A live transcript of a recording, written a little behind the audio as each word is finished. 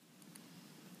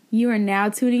You are now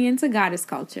tuning into Goddess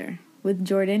Culture with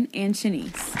Jordan and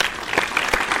Shanice.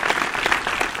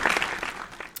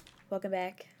 Welcome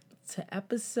back to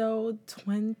episode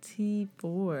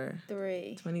 24.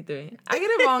 23. I get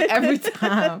it wrong every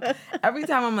time. Every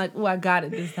time I'm like, oh, I got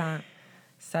it this time.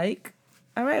 Psych.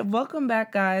 All right, welcome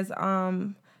back, guys.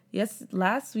 Yes,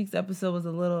 last week's episode was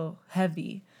a little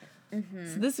heavy.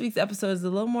 So this week's episode is a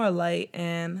little more light,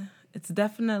 and it's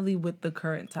definitely with the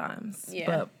current times. Yeah.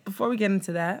 But before we get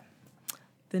into that,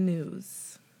 the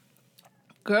news.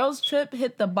 Girls Trip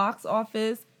hit the box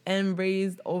office and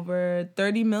raised over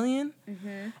 $30 million.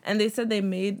 And they said they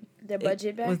made Their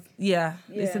budget back?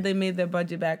 They said they made their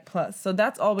budget back plus. So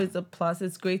that's always a plus.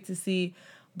 It's great to see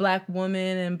Black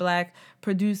women and Black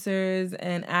producers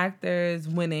and actors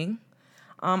winning.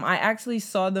 I actually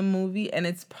saw the movie, and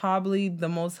it's probably the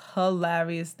most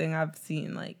hilarious thing I've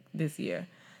seen, like, this year.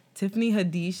 Tiffany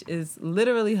Haddish is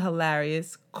literally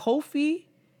hilarious. Kofi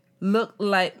looked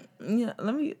like... Yeah,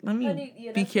 let me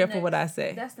be careful what I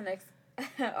say. That's the next...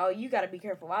 Oh, you gotta be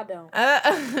careful. I don't.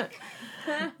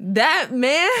 That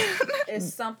man...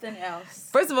 is something else.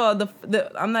 First of all, the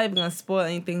I'm not even gonna spoil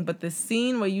anything, but the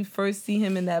scene where you first see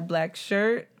him in that black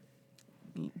shirt...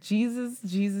 Jesus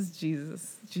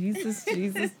blessed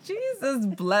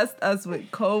us with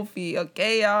Kofi,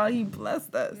 okay, y'all? He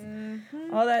blessed us.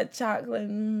 All that chocolate.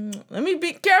 Let me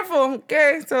be careful,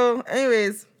 okay? So,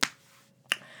 anyways.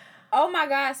 Oh, my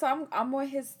God. So, I'm on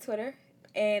his Twitter,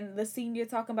 and the scene you're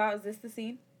talking about, is this the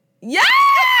scene? Yes!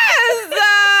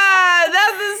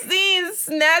 That's the scene.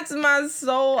 Snatched my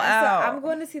soul out. So I'm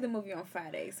going to see the movie on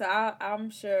Friday. So I'm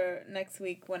sure next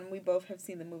week when we both have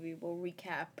seen the movie, we'll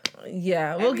recap.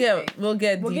 Yeah, we'll get deeper in.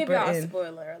 We'll give y'all a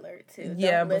spoiler alert too.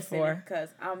 Yeah, don't listen before, because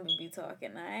I'm gonna be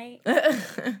talking, alright?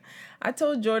 I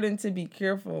told Jordan to be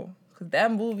careful because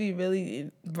that movie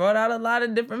really brought out a lot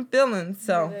of different feelings.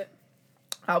 So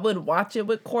I would watch it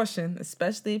with caution,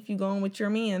 especially if you're going with your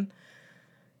man.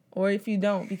 Or if you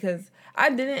don't, because I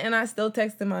didn't, and I still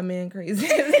texted my man crazy.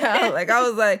 Like, I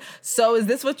was like, so is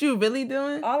this what you really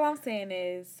doing? All I'm saying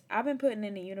is, I've been putting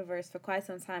in the universe for quite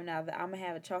some time now that I'm going to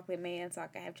have a chocolate man so I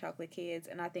can have chocolate kids,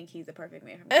 and I think he's the perfect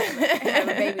man for me to have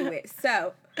a baby with.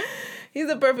 So. He's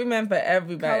a perfect man for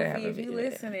everybody. Kofi, if you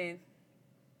listening.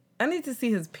 I need to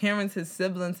see his parents, his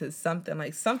siblings, his something.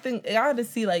 Like, something. I ought to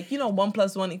see, like, 1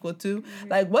 + 1 = 2.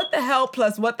 Like, what the hell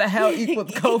plus what the hell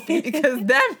equals Kofi? Because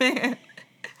that man...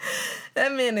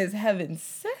 That man is heaven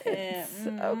sent. Yeah.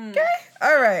 Okay.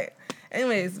 All right.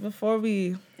 Anyways, before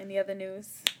we... Any other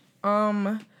news?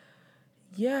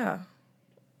 Yeah.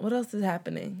 What else is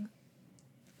happening?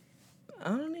 I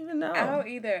don't even know. I don't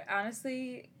either.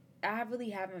 Honestly, I really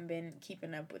haven't been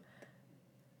keeping up with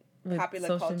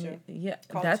popular culture. Yeah.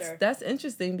 That's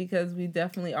interesting because we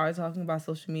definitely are talking about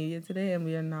social media today and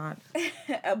we are not...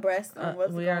 abreast on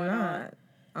what's going on. We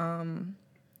are not.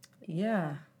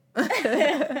 Yeah.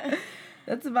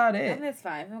 That's about it. And that's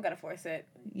fine. We don't gotta force it.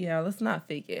 Yeah, let's not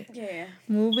fake it. Yeah.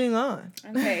 Moving on.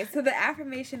 Okay, so the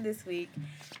affirmation this week.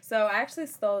 So I actually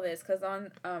stole this because on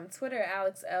Twitter,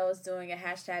 Alex L is doing a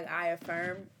hashtag I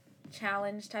affirm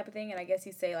challenge type of thing, and I guess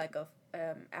you say like a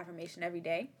affirmation every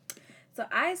day. So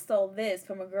I stole this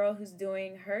from a girl who's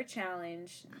doing her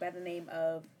challenge by the name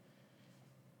of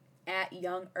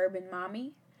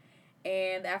 @YoungUrbanMommy.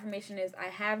 And the affirmation is, I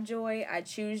have joy, I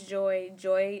choose joy,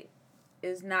 joy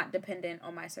is not dependent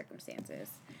on my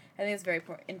circumstances. I think it's very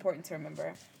important to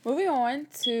remember. Moving on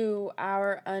to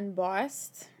our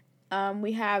unbossed.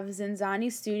 We have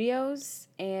Zinzani Studios,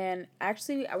 and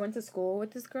actually I went to school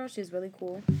with this girl. She's really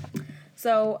cool.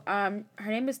 So her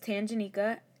name is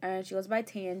Tanjanika, and she goes by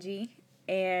Tanji,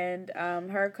 and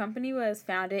her company was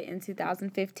founded in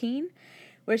 2015.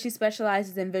 Where she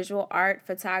specializes in visual art,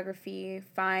 photography,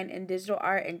 fine and digital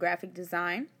art, and graphic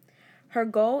design. Her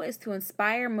goal is to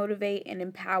inspire, motivate, and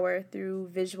empower through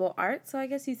visual art. So I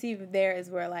guess you see there is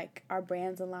where like our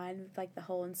brands align with like the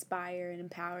whole inspire and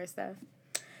empower stuff.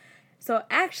 So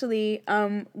actually,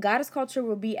 Goddess Culture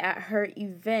will be at her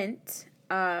event.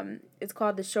 It's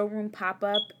called the Showroom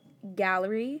Pop-Up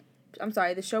Gallery.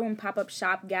 The Showroom Pop-Up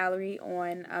Shop Gallery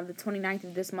on the 29th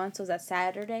of this month. So that's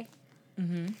Saturday.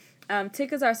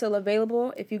 Tickets are still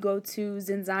available. If you go to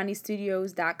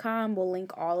zinzanistudios.com, we'll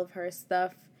link all of her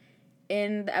stuff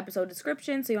in the episode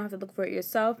description, so you don't have to look for it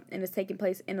yourself, and it's taking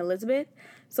place in Elizabeth.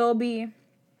 So it'll be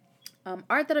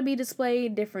art that'll be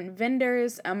displayed, different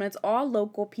vendors, and it's all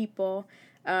local people,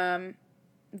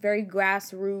 very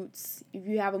grassroots. If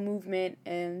you have a movement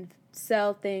and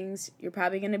sell things, you're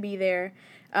probably going to be there,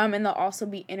 and there'll also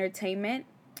be entertainment.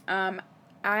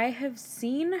 I have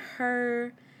seen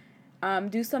her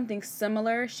do something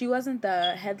similar. She wasn't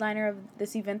the headliner of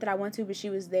this event that I went to, but she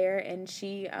was there, and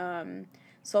she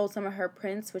sold some of her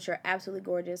prints, which are absolutely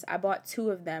gorgeous. I bought 2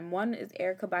 of them. One is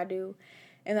Erykah Badu,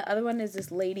 and the other one is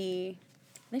this lady,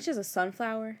 I think she has a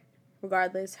sunflower.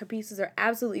 Regardless, her pieces are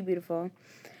absolutely beautiful.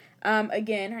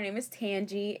 Again, her name is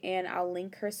Tangi, and I'll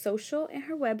link her social and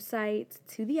her website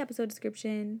to the episode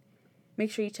description. Make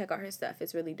sure you check out her stuff.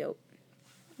 It's really dope.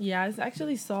 Yeah, I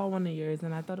actually saw one of yours,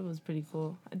 and I thought it was pretty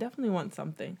cool. I definitely want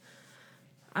something.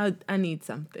 I need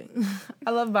something.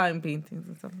 I love buying paintings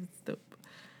and stuff. It's dope.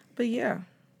 But yeah.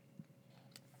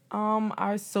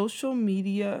 Our social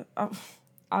media,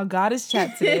 our goddess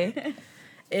chat today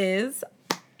is,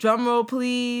 drumroll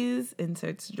please,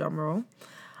 insert drumroll.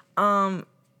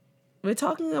 We're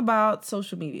talking about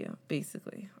social media,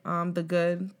 basically. The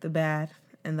good, the bad,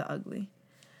 and the ugly.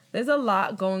 There's a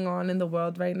lot going on in the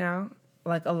world right now.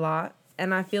 Like, a lot.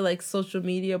 And I feel like social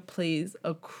media plays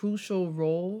a crucial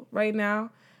role right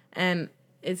now. And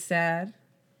it's sad.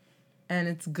 And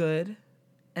it's good.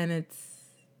 And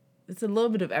it's a little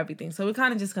bit of everything. So we're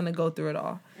kind of just going to go through it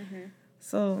all. Mm-hmm.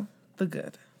 So, the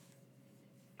good.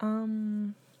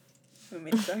 Want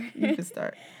me to start? You can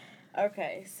start.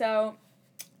 Okay, so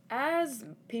as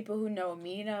people who know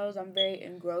me knows, I'm very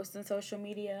engrossed in social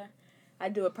media. I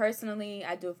do it personally.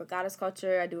 I do it for Goddess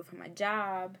Culture. I do it for my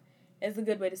job. It's a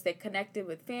good way to stay connected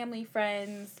with family,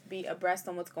 friends, be abreast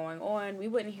on what's going on. We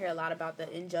wouldn't hear a lot about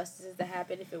the injustices that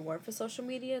happen if it weren't for social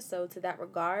media. So to that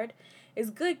regard, it's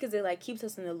good because it, like, keeps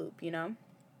us in the loop, you know?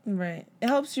 Right. It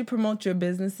helps you promote your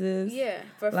businesses. Yeah,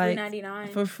 for like, $3.99.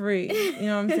 For free. You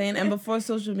know what I'm saying? And before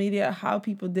social media, how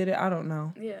people did it, I don't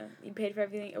know. Yeah, you paid for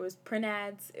everything. It was print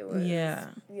ads. It was... Yeah.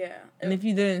 Yeah. And if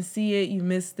you didn't see it, you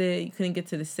missed it. You couldn't get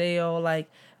to the sale.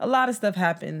 Like, a lot of stuff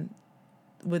happened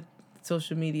with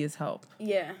social media's help.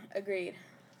 Yeah, agreed.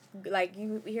 Like,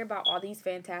 you hear about all these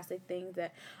fantastic things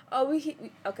that...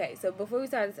 Okay, so before we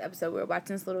started this episode, we were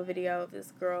watching this little video of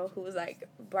this girl who was, like,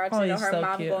 barging on her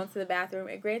mom going to the bathroom.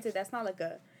 And granted, that's not, like,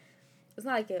 a... It's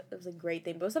not like it was a great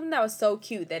thing, but it was something that was so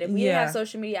cute that if we didn't have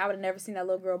social media, I would have never seen that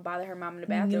little girl bother her mom in the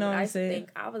bathroom. You know what and I'm saying?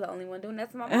 think I was the only one doing that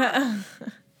to my mom.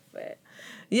 But...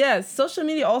 Yeah, social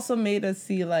media also made us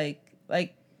see, like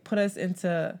put us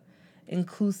into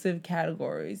inclusive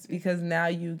categories, because now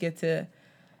you get to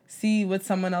see what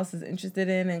someone else is interested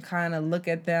in and kind of look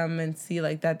at them and see,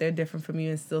 like, that they're different from you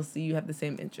and still see you have the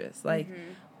same interests. Like,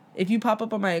 if you pop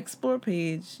up on my Explore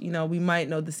page, you know, we might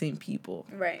know the same people.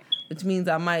 Right. Which means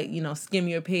I might, you know, skim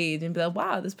your page and be like,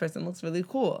 wow, this person looks really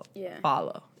cool. Yeah.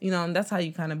 Follow. You know, and that's how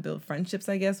you kind of build friendships,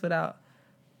 I guess,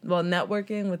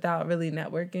 networking without really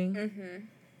networking. Mm-hmm.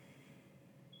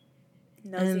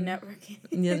 Nosy networking.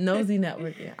 Yeah, nosy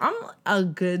networking. I'm a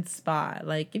good spy.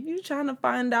 Like, if you're trying to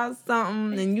find out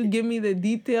something and you give me the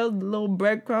details, the little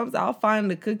breadcrumbs, I'll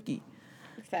find the cookie.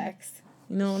 Facts.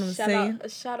 You know what I'm saying?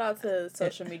 Shout out to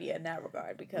social media in that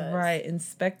regard, because... Right.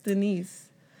 Inspect Denise.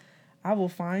 I will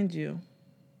find you.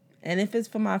 And if it's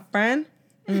for my friend...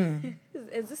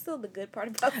 Is this still the good part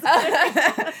about this?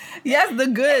 Yes, the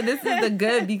good. This is the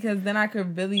good, because then I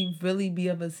could really, really be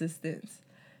of assistance.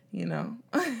 You know?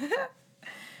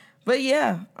 But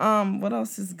yeah, what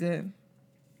else is good?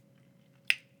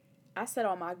 I said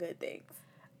all my good things.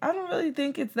 I don't really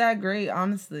think it's that great,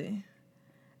 honestly.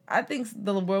 I think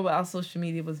the world without social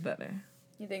media was better.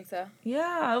 You think so?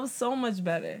 Yeah, it was so much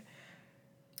better.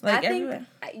 Like, I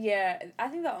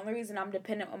think the only reason I'm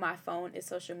dependent on my phone is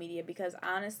social media, because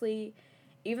honestly,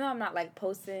 even though I'm not, like,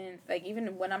 posting, like,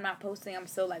 even when I'm not posting, I'm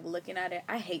still, like, looking at it.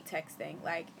 I hate texting.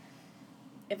 Like,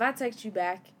 if I text you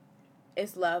back,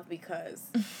 it's love, because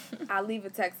I leave a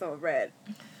text on red.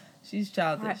 She's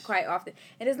childish. Quite often.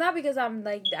 And it's not because I'm,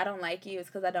 like, I don't like you. It's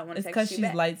because I don't want to text you back. It's because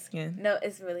she's light-skinned. No,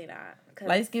 it's really not.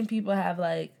 Light-skinned people have,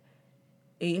 like,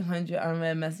 800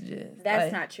 unread messages. That's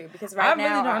like, not true, because I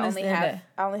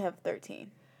only have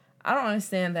 13. I don't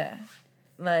understand that.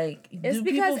 Like, it's do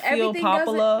because people feel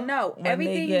popular when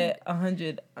everything, they get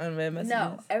 100 unread messages?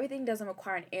 No, everything doesn't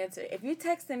require an answer. If you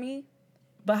texted me...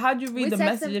 But how'd you read the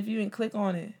message if you didn't click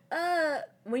on it?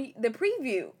 The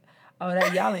preview. Oh,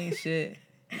 that y'all ain't shit.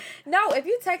 No, if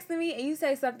you texted me and you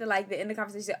say something like the end of the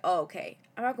conversation, oh, okay.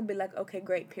 I'm not going to be like, okay,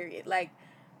 great, period. Like...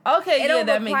 Okay, that makes sense. It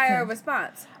don't require a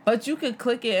response. But you could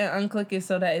click it and unclick it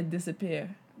so that it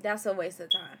disappear. That's a waste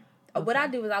of time. Okay. What I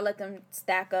do is I let them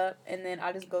stack up, and then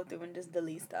I just go through and just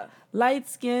delete stuff. Light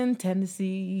skin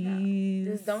tendencies.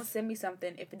 No. Just don't send me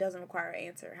something if it doesn't require an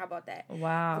answer. How about that?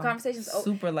 Wow. The conversation's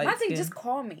super light skin. I think just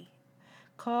call me.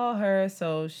 Call her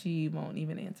so she won't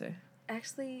even answer.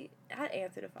 Actually, I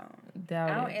answer the phone. Doubt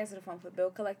I don't it. answer the phone for bill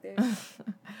collectors.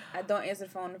 I don't answer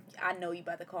the phone if I know you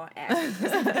about to call and ask me for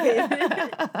something.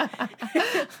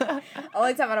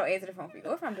 Only time I don't answer the phone for you,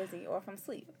 or if I'm busy, or if I'm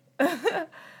asleep.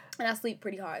 And I sleep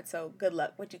pretty hard, so good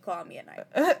luck what you call me at night.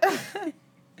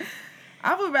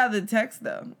 I would rather text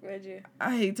though. Would you?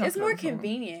 I hate talking. It's more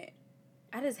convenient.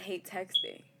 I just hate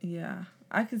texting. Yeah.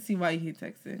 I can see why you hate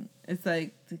texting. It's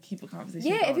like to keep a conversation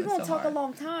Yeah, going, if you're going to so talk hard. a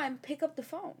long time, pick up the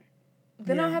phone.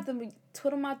 Then I don't have to be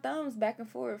twiddling my thumbs back and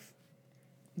forth.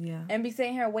 Yeah. And be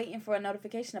sitting here waiting for a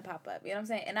notification to pop up. You know what I'm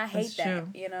saying? And I hate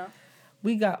that, you know?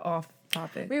 We got off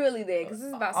topic. We really did, because this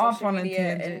is about Off social on a media,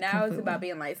 tangent, and now completely. it's about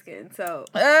being light-skinned, so.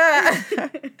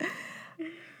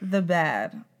 The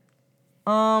bad.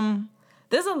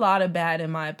 There's a lot of bad,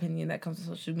 in my opinion, that comes to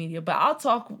social media, but I'll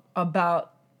talk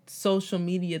about social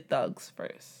media thugs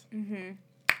first. Mm-hmm.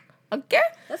 Okay?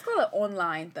 Let's call it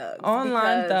online thugs.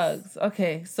 Online thugs.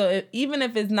 Okay, so even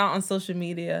if it's not on social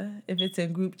media, if it's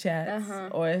in group chats,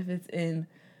 or if it's in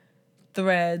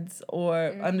threads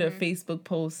or under Facebook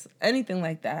posts, anything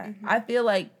like that, I feel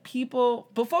like people,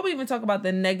 before we even talk about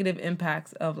the negative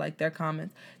impacts of like their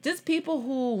comments, just people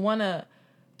who want to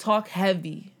talk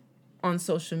heavy on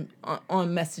social,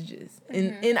 on messages,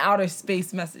 in outer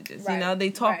space messages, you know, they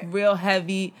talk real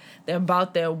heavy, they're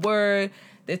about their word,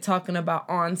 they're talking about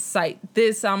on site,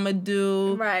 this I'ma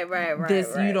do,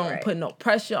 this you don't put no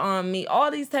pressure on me, all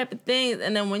these type of things,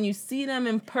 and then when you see them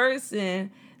in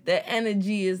person, their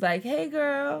energy is like, hey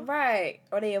girl,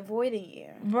 or they avoiding you,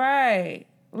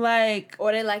 like,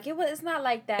 or they like, it's not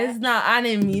like that, it's not, I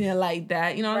didn't mean it like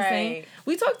that, you know what I'm saying?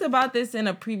 We talked about this in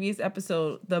a previous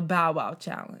episode, the Bow Wow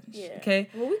challenge. Okay,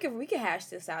 well, we can hash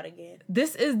this out again.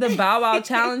 This is the Bow Wow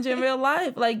challenge in real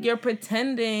life. Like, you're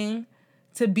pretending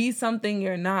to be something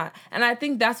you're not. And I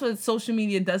think that's what social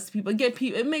media does to people.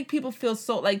 It make people feel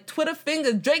so, like, Twitter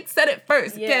fingers. Drake said it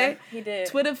first, okay? Yeah, he did.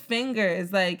 Twitter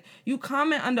fingers. Like, you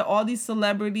comment under all these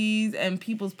celebrities and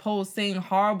people's posts saying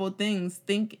horrible things,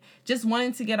 just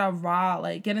wanting to get a rile,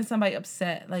 like, getting somebody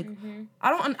upset. Like,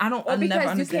 I never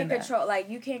understand that.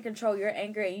 You can't control your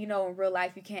anger, and you know in real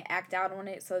life you can't act out on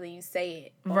it, so then you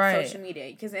say it on social media.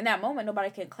 Because in that moment, nobody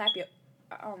can clap your...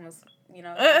 I almost... You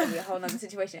know, it's gonna be a whole nother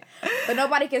situation. But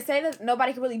nobody can say that.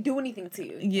 Nobody can really do anything to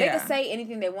you. Yeah. They can say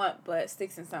anything they want, but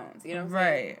sticks and stones. You know what I'm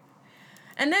saying?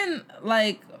 And then,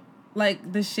 like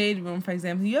the Shade Room, for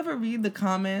example. You ever read the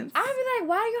comments? I'd be like,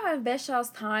 why y'all invest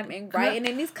y'all's time in writing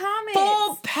in these comments?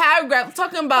 Full paragraph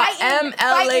talking about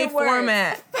MLA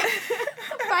format.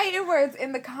 Fighting words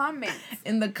in the comments.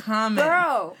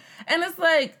 Girl. And it's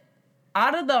like,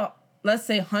 out of the, let's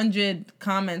say, 100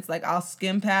 comments, like, I'll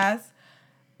skim past,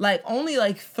 like, only,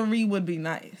 like, 3 would be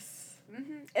nice.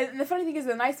 And the funny thing is,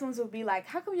 the nice ones would be like,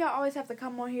 how come y'all always have to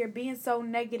come on here being so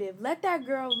negative? Let that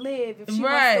girl live if she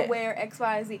wants to wear X,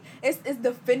 Y, Z. It's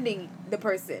defending the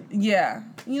person. Yeah.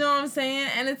 You know what I'm saying?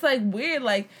 And it's, like, weird,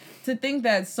 like, to think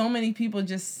that so many people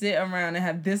just sit around and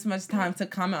have this much time to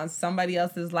comment on somebody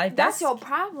else's life. That's your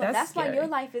problem. That's why scary. your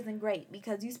life isn't great,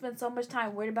 because you spend so much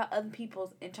time worried about other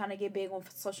people's and trying to get big on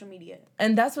social media.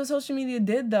 And that's what social media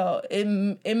did, though.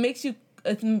 It makes you...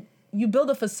 you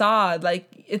build a facade.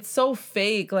 Like, it's so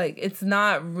fake. Like, it's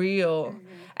not real.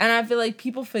 And I feel like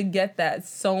people forget that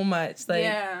so much.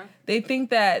 Like, they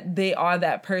think that they are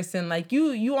that person. Like,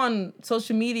 you on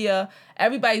social media,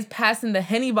 everybody's passing the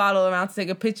Henny bottle around to take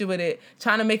a picture with it,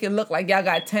 trying to make it look like y'all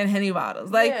got 10 Henny bottles.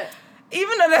 Like,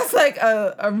 even though that's, like,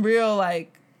 a real,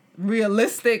 like,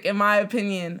 realistic, in my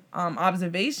opinion,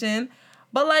 observation...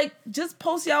 But, like, just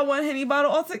post y'all one Henny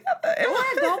bottle altogether.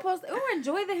 Or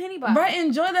enjoy the Henny bottle. Right,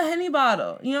 enjoy the Henny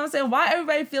bottle. You know what I'm saying? Why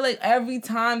everybody feel like every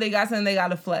time they got something, they got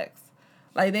to flex?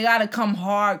 Like, they got to come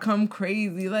hard, come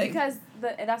crazy. Like, because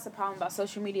that's the problem about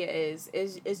social media is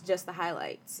just the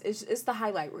highlights. It's the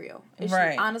highlight reel. It's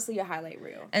honestly your highlight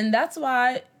reel. And that's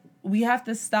why we have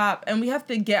to stop, and we have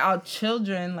to get our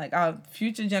children, like our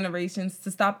future generations, to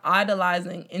stop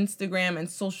idolizing Instagram and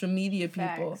social media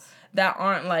people. Facts. That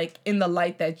aren't, like, in the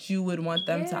light that you would want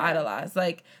them to idolize.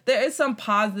 Like, there is some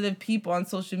positive people on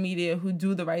social media who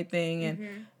do the right thing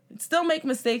and still make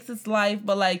mistakes. It's life,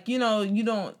 but, like, you know,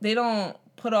 they don't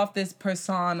put off this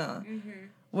persona.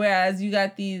 Whereas you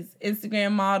got these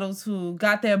Instagram models who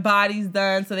got their bodies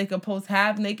done so they could post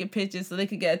half-naked pictures so they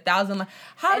could get 1,000 likes.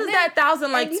 How does that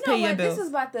 1,000 likes pay your bills? This is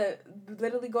about to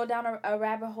literally go down a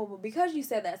rabbit hole, but because you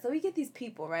said that, so we get these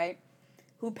people, right,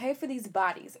 who pay for these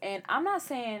bodies. And I'm not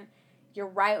saying... you're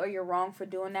right or you're wrong for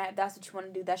doing that. If that's what you want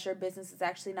to do, that's your business. It's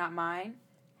actually not mine.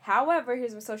 However,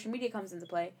 here's where social media comes into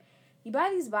play. You buy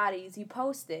these bodies, you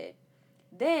post it.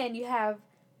 Then you have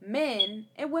men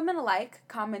and women alike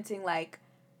commenting like,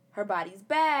 her body's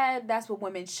bad, that's what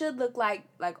women should look like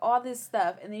all this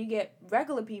stuff. And then you get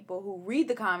regular people who read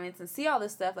the comments and see all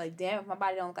this stuff, like, damn, if my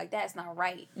body don't look like that, it's not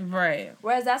right. Right.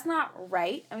 Whereas that's not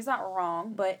right. I mean, it's not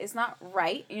wrong, but it's not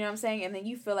right, you know what I'm saying? And then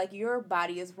you feel like your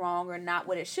body is wrong or not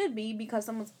what it should be because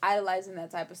someone's idolizing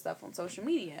that type of stuff on social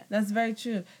media. That's very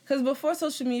true. Because before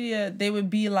social media, they would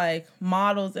be, like,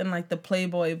 models in, like, the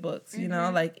Playboy books, you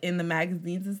know, like, in the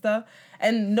magazines and stuff.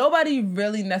 And nobody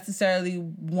really necessarily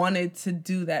wanted to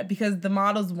do that because the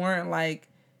models weren't, like,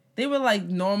 they were, like,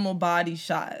 normal body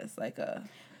shots, like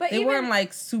But they weren't,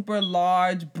 like, super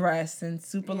large breasts and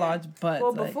super large butts.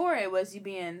 Well, before it was you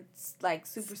being, like,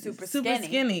 super skinny. Super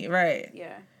skinny, right.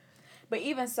 Yeah. But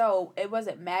even so, it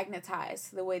wasn't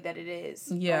magnetized the way that it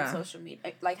is on social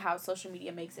media. Like, how social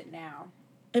media makes it now.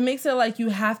 It makes it like you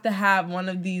have to have one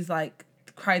of these, like,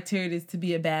 criteria to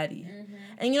be a baddie. Mm-hmm.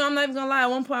 And, you know, I'm not even gonna lie, at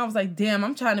one point I was like, damn,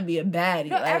 I'm trying to be a baddie.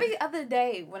 No, like, every other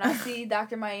day when I see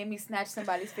Dr. Miami snatch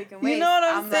somebody's freaking waist, you know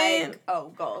what I'm saying? Like,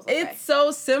 oh, goals, okay. It's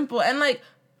so simple. And, like,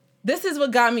 this is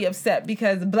what got me upset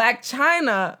because Blac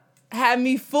Chyna had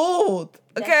me fooled.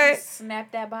 Okay?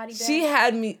 Snapped that body back? She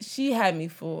had me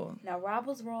fooled. Now, Rob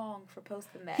was wrong for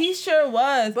posting that. He sure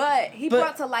was. But he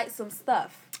brought to light some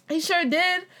stuff. He sure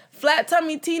did. Flat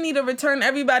Tummy T need to return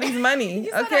everybody's money.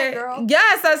 You saw that girl?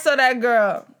 Yes, I saw that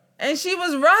girl. And she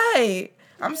was right.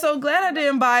 I'm so glad I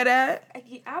didn't buy that.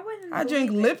 I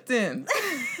drink Lipton.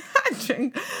 I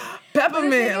drink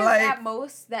peppermint. Like at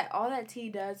most, that all that tea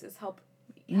does is help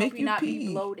you not be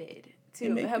bloated.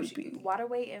 Too. It helps you water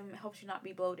weight and helps you not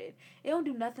be bloated. It don't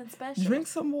do nothing special. Drink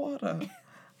some water.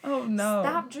 Oh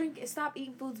no. Stop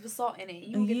eating foods with salt in it.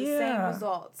 You will get the same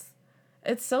results.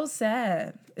 It's so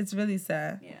sad. It's really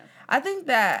sad. Yeah. I think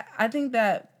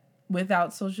that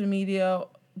without social media,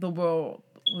 the world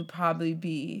would probably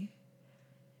be.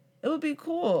 It would be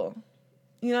cool.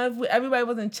 You know, if everybody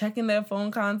wasn't checking their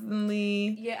phone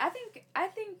constantly. Yeah, I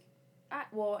think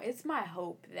it's my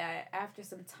hope that after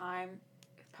some time,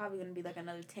 it's probably going to be like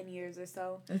another 10 years or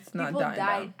so. It's not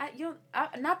dying down.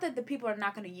 Not that the people are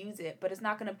not going to use it, but it's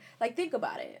not going to, like, think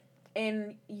about it.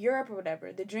 In Europe or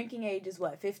whatever, the drinking age is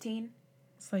what, 15?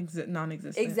 It's like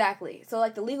non-existent. Exactly. So,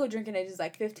 like, the legal drinking age is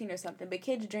like 15 or something, but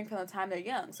kids drink from the time they're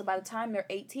young. So by the time they're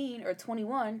 18 or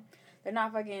 21, they're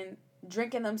not fucking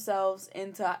drinking themselves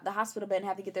into the hospital bed and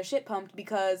have to get their shit pumped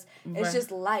because it's just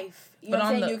life. You know what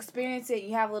I'm saying? You experience it,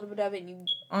 you have a little bit of it, and you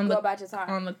go about your time.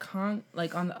 On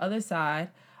the other side,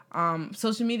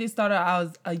 social media started out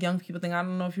as a young people thing. I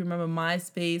don't know if you remember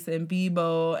MySpace and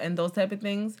Bebo and those type of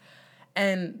things.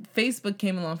 And Facebook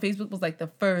came along. Facebook was like the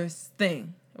first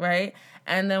thing, right?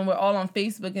 And then we're all on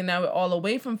Facebook, and now we're all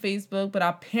away from Facebook, but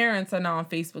our parents are now on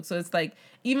Facebook. So it's like,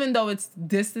 even though it's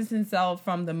distancing itself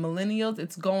from the millennials,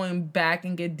 it's going back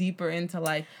and get deeper into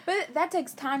like... But that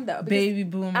takes time, though. Baby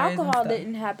boomers. Alcohol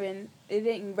didn't happen. It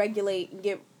didn't regulate and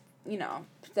get, you know,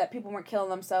 that people weren't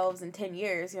killing themselves in 10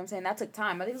 years. You know what I'm saying? That took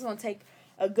time. I think it's going to take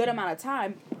a good amount of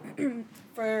time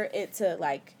for it to,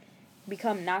 like,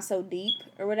 become not so deep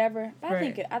or whatever. But I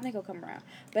think it'll come around.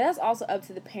 But that's also up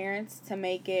to the parents to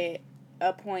make it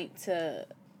a point to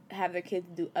have their kids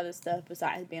do other stuff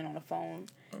besides being on the phone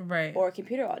or a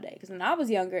computer all day. Because when I was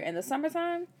younger, in the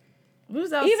summertime, we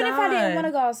was outside. Even if I didn't want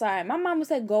to go outside, my mom would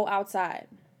say go outside.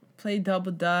 Play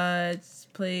double dutch,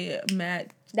 play mat.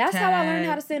 That's how I learned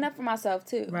how to stand up for myself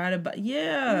too. Ride a bike.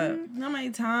 Yeah. Mm-hmm. How many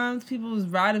times people was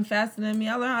riding faster than me?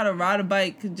 I learned how to ride a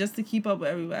bike just to keep up with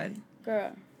everybody.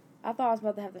 Girl, I thought I was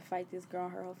about to have to fight this girl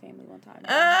and her whole family one time.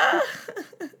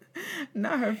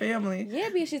 Not her family. Yeah,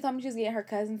 because she told me she was getting her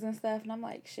cousins and stuff. And I'm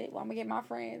like, shit, well, I'm going to get my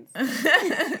friends.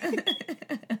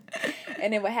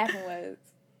 And then what happened was,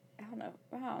 I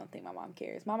don't think my mom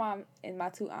cares. My mom and my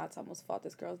two aunts almost fought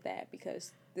this girl's dad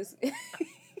because this...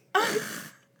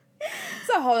 It's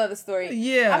a whole other story.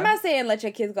 Yeah. I'm not saying let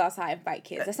your kids go outside and fight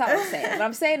kids. That's not what I'm saying. What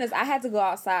I'm saying is I had to go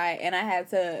outside and I had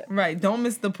to... Right. Don't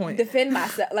miss the point. Defend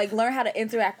myself. Like, learn how to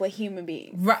interact with human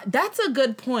beings. Right. That's a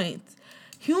good point.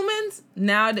 Humans,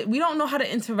 now, we don't know how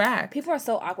to interact. People are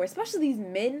so awkward. Especially these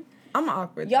men. I'm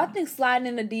awkward. Y'all think sliding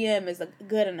in the DM is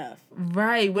good enough.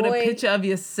 Right. With a picture of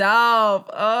yourself.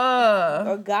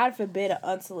 Or, God forbid, an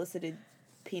unsolicited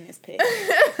penis pic.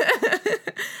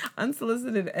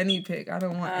 Unsolicited any pic. I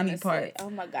don't want any part.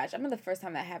 Oh my gosh. I remember the first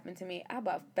time that happened to me. I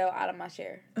about fell out of my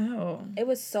chair. Oh. It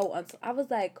was so I was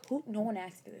like, no one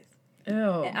asked for this.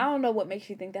 Ew. And I don't know what makes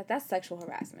you think that. That's sexual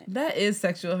harassment. That is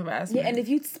sexual harassment. Yeah, and if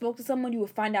you spoke to someone, you would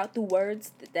find out through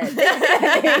words that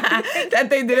that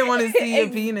they didn't want to see your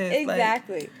penis.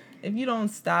 Exactly. Like, if you don't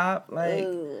stop, like...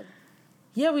 Ugh.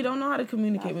 Yeah, we don't know how to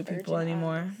communicate with people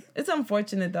anymore. It's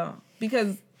unfortunate, though,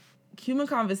 because human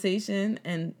conversation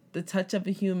and the touch of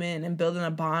a human and building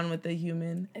a bond with a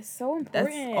human. It's so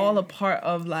important. That's all a part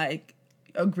of, like,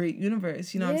 a great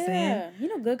universe. You know what I'm saying? Yeah. You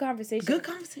know, good conversation. Good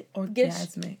conversation.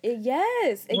 Orgasmic.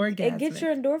 Yes. It gets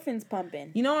your endorphins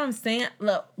pumping. You know what I'm saying?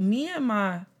 Look, me and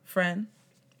my friend,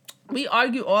 we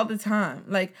argue all the time.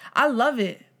 Like, I love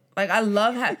it. Like, I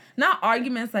love not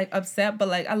arguments, like, upset, but,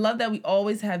 like, I love that we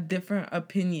always have different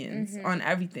opinions on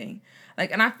everything.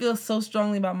 Like, and I feel so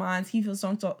strongly about mine. He feels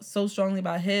so strongly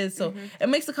about his. So, it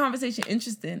makes the conversation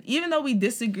interesting. Even though we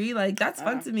disagree, like, that's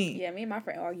fun to me. Yeah, me and my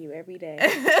friend argue every day.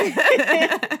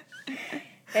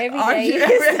 Every day.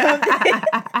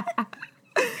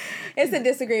 It's a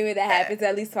disagreement that happens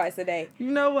at least twice a day.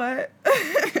 You know what?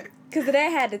 Because today I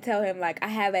had to tell him, like, I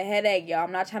have a headache, y'all.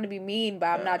 I'm not trying to be mean, but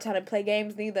I'm not trying to play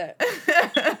games neither.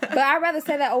 But I'd rather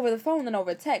say that over the phone than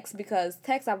over text, because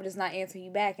text, I would just not answer you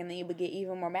back, and then you would get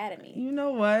even more mad at me. You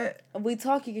know what? When we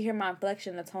talk, you can hear my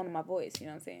inflection, the tone of my voice, you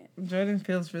know what I'm saying? Jordan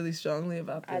feels really strongly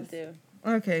about this. I do.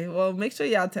 Okay, well, make sure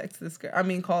y'all text this girl. I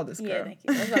mean, call this girl. Yeah, thank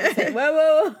you. I was about to say,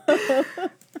 whoa.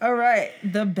 All right,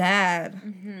 the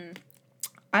bad.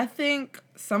 I think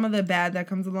some of the bad that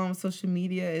comes along with social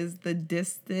media is the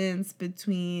distance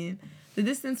we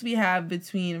have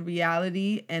between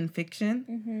reality and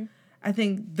fiction. I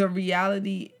think the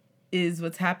reality is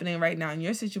what's happening right now in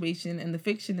your situation, and the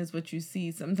fiction is what you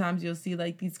see. Sometimes you'll see,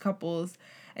 like, these couples,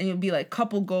 and you'll be like,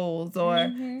 couple goals, or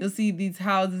you'll see these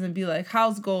houses and be like,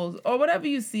 house goals, or whatever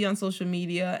you see on social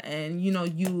media, and, you know,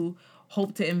 you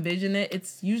hope to envision it.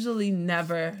 It's usually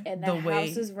never and the way. And the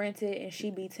house is rented, and she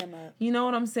beats him up. You know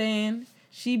what I'm saying?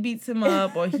 She beats him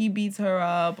up, or he beats her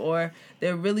up, or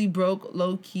they're really broke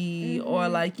low-key, or,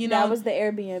 like, you know. That was the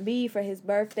Airbnb for his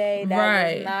birthday.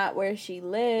 That was not where she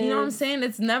lives. You know what I'm saying?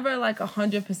 It's never, like,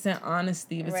 100%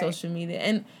 honesty with social media.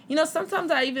 And, you know,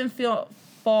 sometimes I even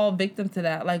fall victim to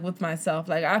that, like, with myself.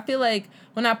 Like, I feel like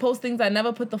when I post things, I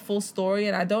never put the full story,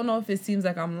 and I don't know if it seems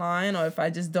like I'm lying or if I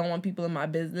just don't want people in my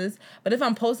business. But if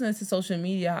I'm posting it to social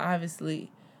media, I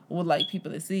obviously would like people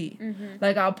to see.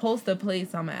 Like, I'll post the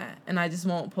place I'm at, and I just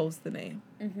won't post the name.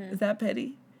 Is that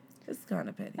petty? It's kind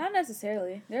of petty. Not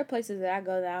necessarily. There are places that I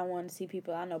go that I want to see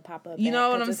people I know pop up. You know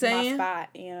what I'm saying? My spot.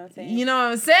 You know what I'm saying? You know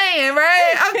what I'm saying,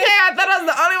 right? Okay, I thought I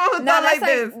was the only one who thought like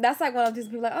this. That's like one of these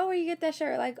people like, oh, where you get that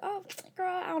shirt? Like, oh, girl,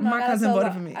 I don't know. My cousin bought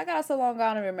it for me. I got it so long ago,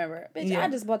 I don't remember. Bitch, I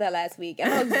just bought that last week. I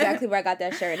know exactly where I got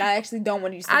that shirt. And I actually don't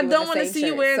want you to see I don't want to see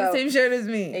you wearing the same shirt as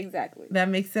me. Exactly. That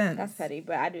makes sense. That's petty,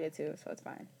 but I do it too, so it's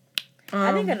fine.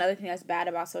 I think another thing that's bad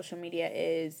about social media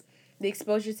is the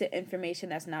exposure to information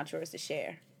that's not yours to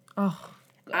share. Oh.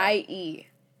 I.e.,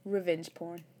 revenge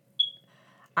porn.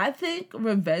 I think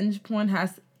revenge porn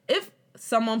if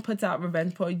someone puts out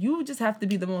revenge porn, you just have to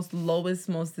be the most lowest,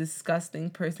 most disgusting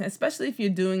person, especially if you're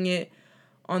doing it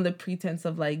on the pretense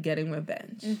of, like, getting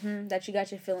revenge. That you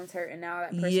got your feelings hurt, and now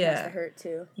that person has to hurt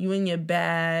too. You in your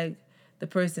bag, the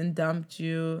person dumped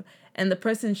you, and the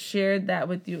person shared that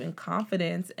with you in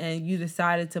confidence, and you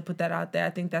decided to put that out there. I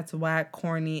think that's whack,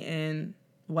 corny, and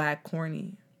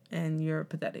you're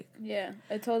pathetic. Yeah,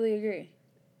 I totally agree.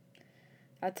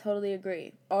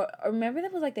 Or remember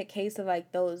that was, like, the case of,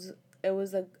 like, those, it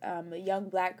was a young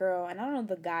black girl, and I don't know if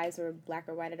the guys were black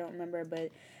or white, I don't remember, but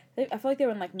I feel like they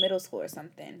were in, like, middle school or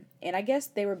something, and I guess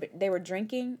they were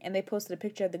drinking, and they posted a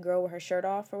picture of the girl with her shirt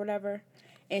off or whatever,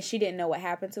 and she didn't know what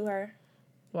happened to her.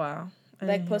 Wow.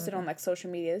 Like, posted on, like,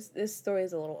 social media. This story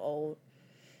is a little old,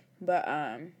 but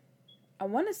I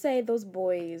want to say those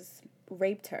boys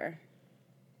raped her.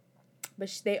 But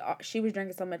she was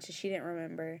drinking so much that she didn't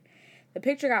remember. The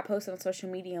picture got posted on social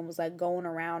media and was, like, going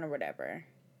around or whatever.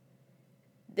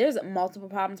 There's multiple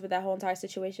problems with that whole entire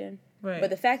situation. Right.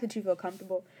 But the fact that you feel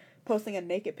comfortable posting a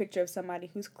naked picture of somebody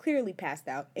who's clearly passed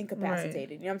out, incapacitated.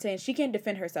 Right. You know what I'm saying? She can't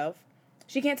defend herself.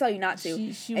 She can't tell you not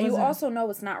to. She and you also know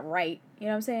it's not right. You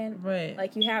know what I'm saying? Right.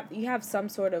 Like, you have some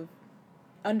sort of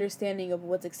understanding of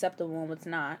what's acceptable and what's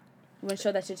not. You want to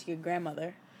show that shit to your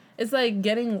grandmother. It's like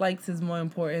getting likes is more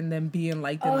important than being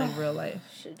liked in, like, real life.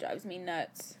 Shit drives me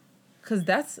nuts. Because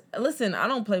listen, I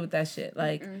don't play with that shit.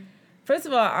 Like, first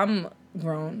of all, I'm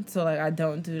grown, so, like, I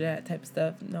don't do that type of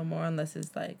stuff no more unless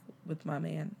it's, like, with my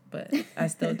man. But I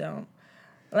still don't.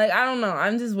 Like, I don't know.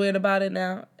 I'm just weird about it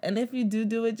now. And if you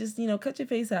do it, just, you know, cut your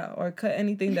face out or cut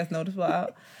anything that's noticeable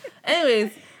out.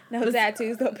 Anyways. No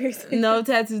tattoos, no piercings. No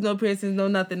tattoos, no piercings, no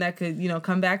nothing that could, you know,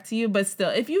 come back to you. But still,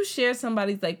 if you share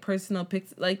somebody's, like, personal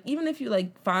pics, like, even if you,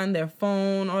 like, find their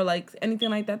phone or, like, anything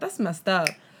like that, that's messed up.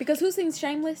 Because who sings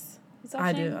Shameless?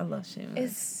 I do. I love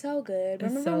Shameless. It's so good. It's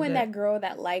Remember so when good. that girl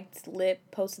that liked Lip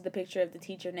posted the picture of the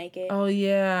teacher naked? Oh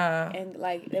yeah. And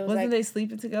like it was Wasn't they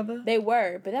sleeping together? They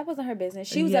were, but that wasn't her business.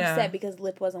 She was upset because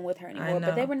Lip wasn't with her anymore.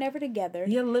 But they were never together.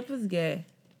 Yeah, Lip is gay.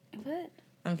 What?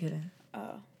 I'm kidding.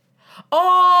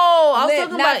 Oh, I was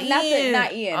talking about Ian.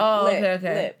 Not Ian. Oh, Lip,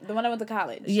 okay. Lip, the one that went to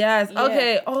college. Yes. Yeah.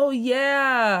 Okay. Oh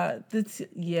yeah.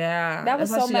 That was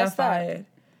so messed up.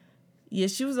 Yeah,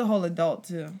 she was a whole adult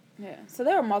too. Yeah. So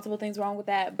there were multiple things wrong with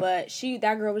that, but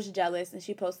that girl was jealous and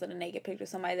she posted a naked picture of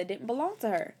somebody that didn't belong to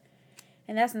her.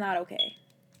 And that's not okay.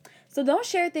 So don't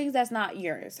share things that's not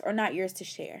yours or not yours to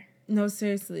share. No,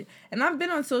 seriously. And I've been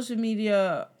on social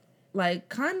media like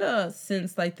kind of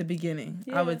since like the beginning.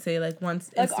 Yeah. I would say like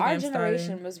once like Instagram our generation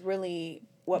started, was really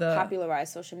what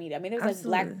popularized social media. I mean, there was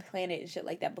like Black Planet and shit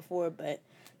like that before, but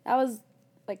that was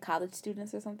like college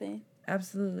students or something.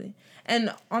 Absolutely.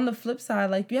 And on the flip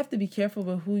side, like you have to be careful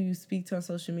with who you speak to on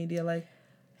social media, like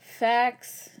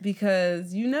facts,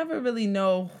 because you never really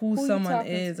know who someone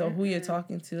is or who you're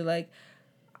talking to. Like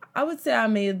I would say I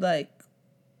made like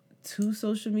 2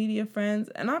 social media friends,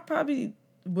 and I probably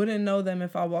wouldn't know them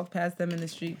if I walked past them in the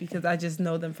street because I just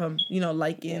know them from,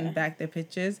 liking back their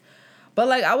pictures. But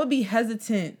like I would be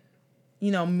hesitant,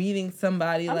 meeting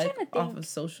somebody like off of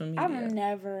social media. I've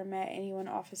never met anyone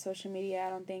off of social media, I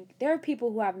don't think. There are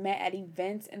people who I've met at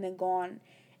events and then gone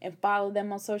and followed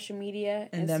them on social media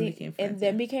and then became friends. And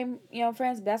then became,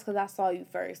 friends. But that's because I saw you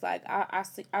first. Like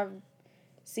I've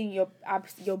seen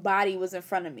your body was in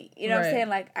front of me. You know what I'm saying?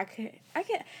 Like I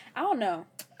don't know.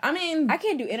 I mean, I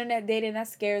can't do internet dating. That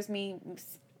scares me.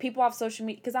 People off social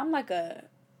media, because I'm like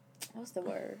what's the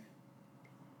word?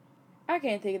 I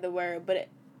can't think of the word, but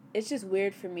it's just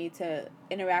weird for me to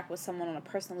interact with someone on a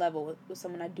personal level with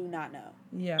someone I do not know.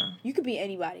 Yeah. You could be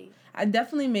anybody. I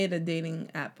definitely made a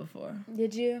dating app before.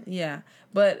 Did you? Yeah.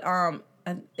 But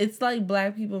it's like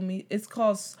Black people meet. It's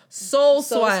called Soul Swipe.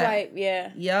 Soul Swipe,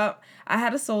 yeah. Yep. I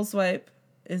had a Soul Swipe.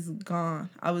 It's gone.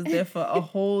 I was there for a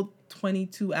whole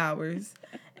 22 hours.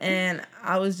 And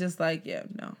I was just like, yeah,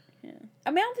 no. Yeah.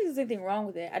 I mean, I don't think there's anything wrong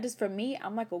with it. For me,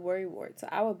 I'm like a worrywart. So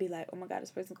I would be like, oh my God,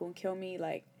 this person's going to kill me.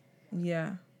 Like.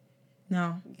 Yeah.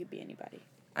 No. You could be anybody.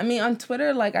 I mean, on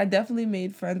Twitter, like, I definitely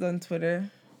made friends on Twitter.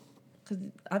 Because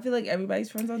I feel like everybody's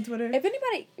friends on Twitter. If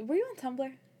anybody... Were you on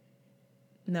Tumblr?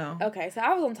 No. Okay, so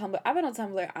I was on Tumblr. I've been on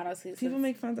Tumblr, honestly. People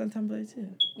make friends on Tumblr, too.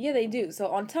 Yeah, they do. So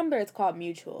on Tumblr, it's called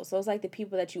Mutual. So it's like the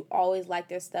people that you always like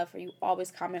their stuff or you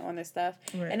always comment on their stuff.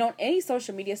 Right. And on any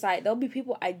social media site, there'll be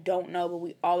people I don't know, but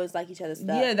we always like each other's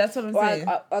stuff. Yeah, that's what I'm saying.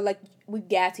 Or like, we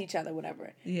gas each other,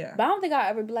 whatever. Yeah. But I don't think I'll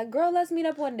ever be like, girl, let's meet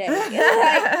up one day.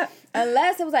 Like,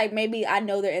 unless it was like, maybe I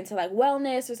know they're into like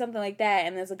wellness or something like that,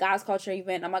 and there's a guys culture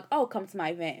event, I'm like, oh, come to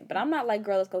my event. But I'm not like,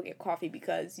 girl, let's go get coffee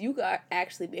because you could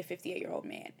actually be a 58-year-old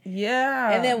man.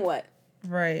 Yeah. And then what?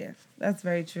 Right. That's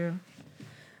very true.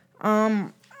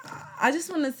 I just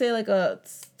want to say like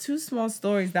 2 small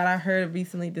stories that I heard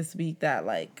recently this week that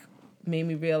like made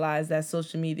me realize that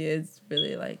social media is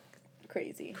really like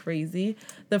crazy.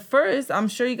 The first, I'm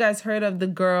sure you guys heard of the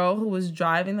girl who was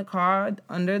driving the car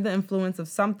under the influence of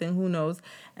something, who knows,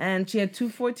 and she had 2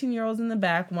 14-year-olds in the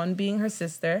back, one being her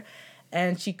sister,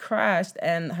 and she crashed,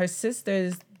 and her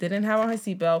sisters didn't have on her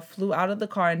seatbelt, flew out of the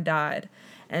car and died.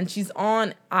 And she's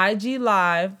on IG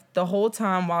Live the whole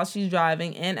time while she's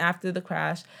driving and after the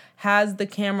crash, has the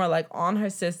camera like on her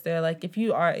sister. Like, if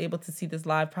you are able to see this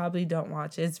live, probably don't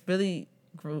watch it. It's really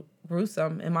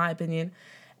gruesome, in my opinion.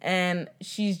 And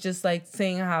she's just like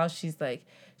saying how she's like,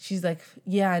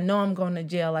 yeah, I know I'm going to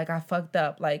jail. Like, I fucked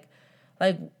up. Like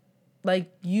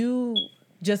you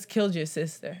just killed your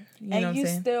sister. You know what I'm saying?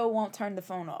 And you still won't turn the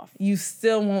phone off. You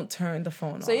still won't turn the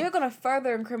phone off. So you're going to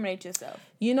further incriminate yourself.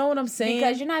 You know what I'm saying?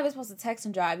 Because you're not even supposed to text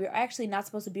and drive. You're actually not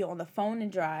supposed to be on the phone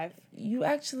and drive. You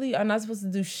actually are not supposed to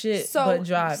do shit but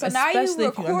drive. So now you're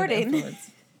recording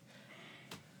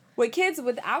with kids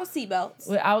without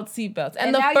seatbelts.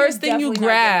 And the first thing you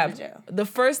grab, the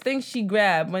first thing she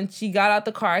grabbed when she got out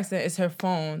the car accident is her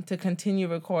phone to continue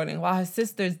recording while her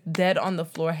sister's dead on the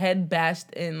floor, head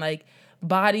bashed in, like,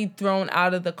 body thrown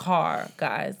out of the car,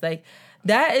 guys. Like,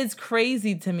 that is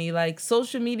crazy to me. Like,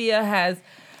 social media has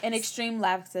an extreme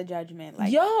lapse of judgment.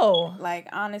 Like, like,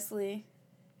 honestly,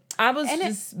 I was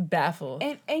just baffled.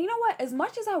 And you know what? As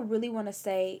much as I really want to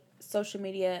say social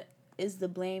media is the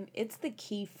blame, it's the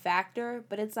key factor,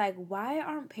 but it's like, why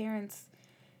aren't parents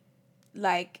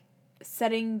like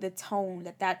setting the tone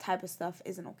that type of stuff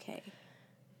isn't okay?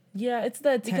 Yeah, it's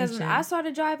the attention. Because when I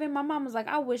started driving, my mom was like,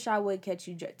 I wish I would catch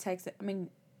you texting. I mean,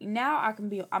 now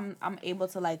I'm able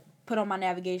to like put on my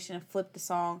navigation and flip the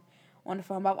song on the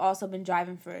phone, but I've also been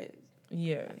driving for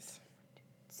years.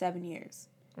 7 years.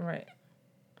 Right.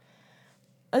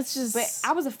 It's just... But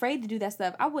I was afraid to do that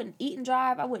stuff. I wouldn't eat and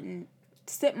drive. I wouldn't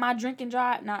sip my drink and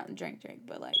drive. Not drink,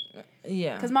 but like...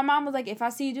 Yeah. Because my mom was like, if I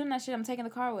see you doing that shit, I'm taking the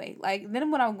car away. Like, then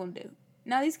what I'm going to do?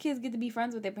 Now these kids get to be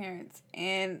friends with their parents.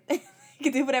 And they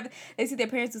can do whatever. They see their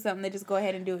parents do something, they just go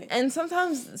ahead and do it. And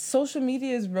sometimes social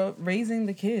media is raising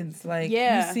the kids. Like,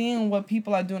 yeah. you're seeing what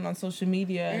people are doing on social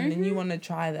media, and then you want to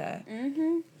try that.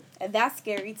 Mm-hmm. And that's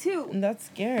scary, too. And that's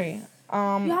scary.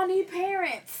 Y'all need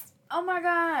parents. Oh, my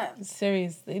God.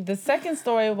 Seriously. The second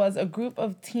story was a group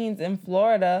of teens in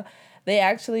Florida. They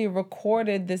actually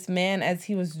recorded this man as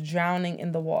he was drowning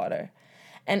in the water.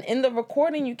 And in the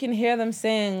recording, you can hear them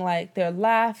saying, like, they're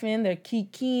laughing, they're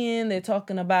kikiing, they're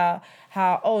talking about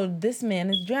how, oh, this man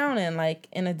is drowning, like,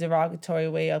 in a derogatory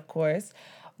way, of course.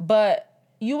 But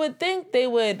you would think they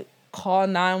would call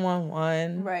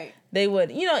 911. Right. They would,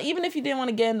 even if you didn't want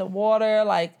to get in the water,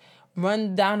 like,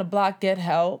 run down the block, get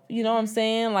help. You know what I'm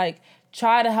saying? Like,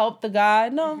 try to help the guy.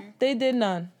 No, they did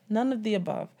none. None of the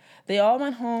above. They all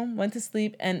went home, went to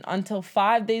sleep, and until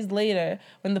 5 days later,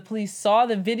 when the police saw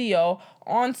the video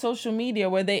on social media,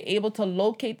 were they able to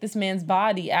locate this man's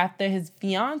body after his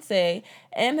fiance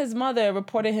and his mother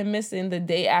reported him missing the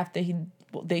day after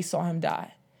they saw him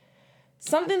die.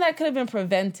 Something that could have been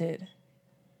prevented.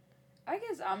 I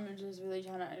guess I'm just really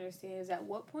trying to understand is at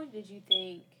what point did you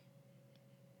think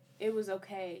it was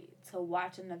okay to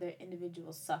watch another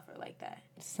individual suffer like that?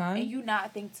 Son? And you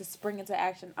not think to spring into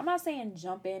action. I'm not saying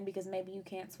jump in because maybe you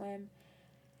can't swim.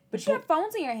 But you have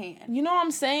phones in your hand. You know what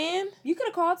I'm saying? You could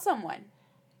have called someone.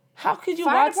 How could you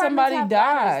watch somebody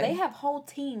die? They have whole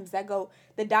teams that go,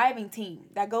 the diving team,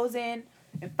 that goes in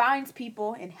and finds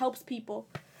people and helps people.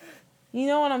 You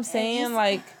know what I'm saying? Just,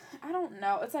 like... I don't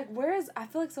know. It's like, I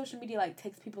feel like social media, like,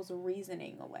 takes people's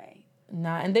reasoning away.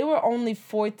 Nah, and they were only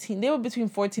 14. They were between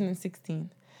 14 and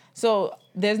 16. So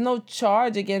there's no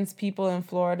charge against people in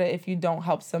Florida if you don't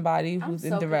help somebody who's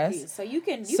in duress. Confused. So you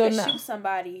can shoot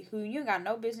somebody who you got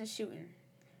no business shooting.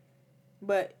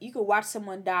 But you could watch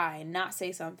someone die and not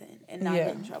say something and not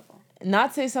get in trouble.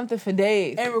 Not say something for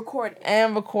days. And record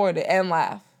it. And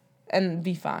laugh. And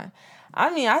be fine.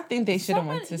 I mean, I think they should have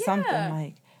went to something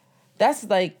like... That's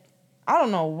like... I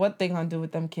don't know what they're going to do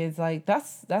with them kids. Like,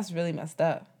 that's really messed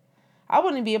up. I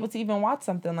wouldn't be able to even watch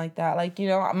something like that. Like,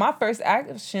 my first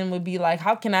action would be like,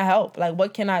 how can I help? Like,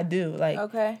 what can I do? Like,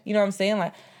 okay. You know what I'm saying?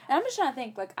 Like, and I'm just trying to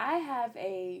think. Like, I have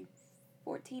a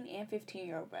 14 and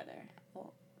 15-year-old brother.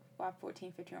 Well, I have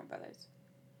 14, 15-year-old brothers.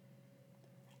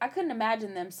 I couldn't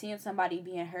imagine them seeing somebody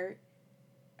being hurt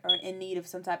or in need of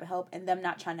some type of help and them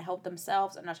not trying to help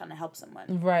themselves or not trying to help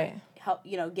someone. Right. Help,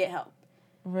 get help.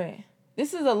 Right.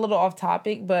 This is a little off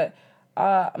topic, but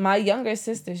my younger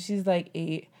sister, she's like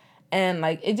 8. And,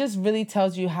 like, it just really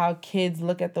tells you how kids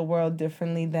look at the world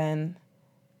differently than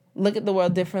we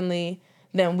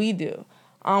do.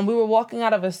 We were walking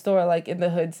out of a store, like, in the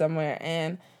hood somewhere,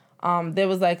 and there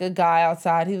was, like, a guy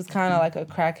outside. He was kind of like a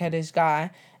crackheadish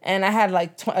guy. And I had,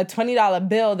 like, a $20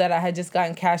 bill that I had just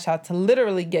gotten cash out to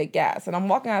literally get gas. And I'm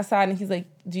walking outside, and he's like,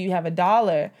 do you have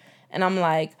 $1? And I'm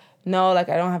like... No, like,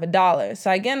 I don't have $1.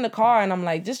 So I get in the car, and I'm,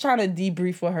 like, just trying to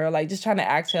debrief with her, like, just trying to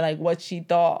ask her, like, what she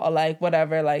thought or, like,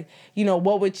 whatever, like,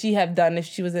 what would she have done if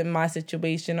she was in my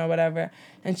situation or whatever.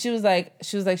 And she was like,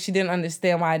 she didn't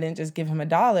understand why I didn't just give him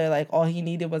 $1. Like, all he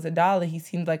needed was $1. He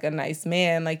seemed like a nice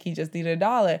man. Like, he just needed $1.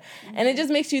 Mm-hmm. And it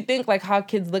just makes you think, like, how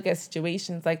kids look at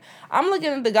situations. Like, I'm looking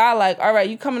at the guy like, all right,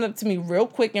 you coming up to me real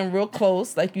quick and real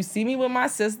close. Like, you see me with my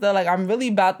sister. Like, I'm really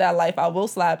about that life. I will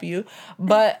slap you.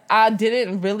 But I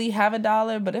didn't really have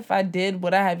 $1. But if I did,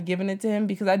 would I have given it to him?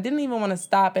 Because I didn't even want to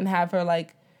stop and have her,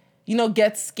 like,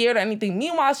 get scared or anything.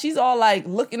 Meanwhile, she's all, like,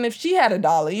 looking if she had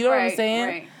 $1. You know what I'm saying?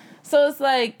 Right. So it's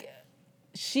like,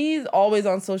 she's always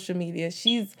on social media.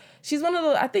 She's one of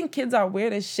those, I think kids are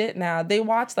weird as shit now. They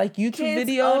watch, like, YouTube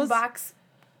videos. Unbox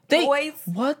toys.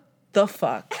 What the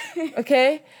fuck?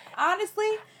 Okay? Honestly.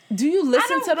 Do you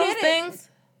listen to those things?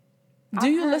 Do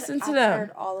you listen to them? I've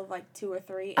heard all of, like, 2 or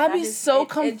 3. I'd be so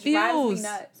confused. It drives me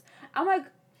nuts. I'm like.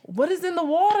 What is in the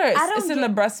water? It's in the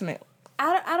breast milk.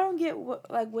 I don't get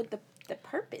what the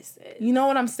purpose is. You know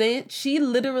what I'm saying? She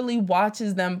literally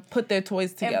watches them put their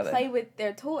toys together. And play with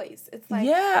their toys. It's like,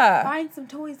 find some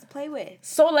toys to play with.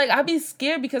 So, like, I'd be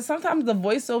scared because sometimes the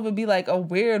voiceover be, like, a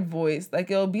weird voice. Like,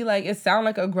 it'll be, like, it sound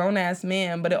like a grown-ass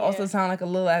man, but it also sound like a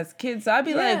little-ass kid. So I'd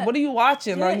be like, what are you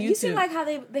watching on YouTube? You see, like, how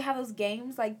they have those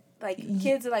games, like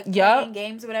kids are, like, playing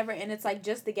games or whatever, and it's, like,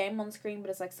 just the game on the screen, but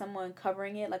it's, like, someone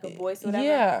covering it, like a voice or whatever.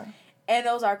 Yeah. And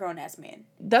those are grown-ass men.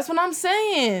 That's what I'm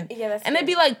saying. Yeah, that's And it'd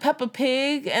be, like, Peppa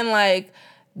Pig and, like,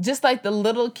 just, like, the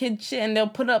little kid shit. And they'll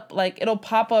put up, like, it'll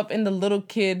pop up in the little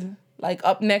kid, like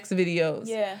up next videos.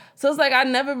 Yeah. So it's like I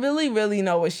never really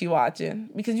know what she watching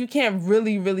because you can't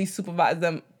really supervise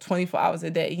them 24 hours a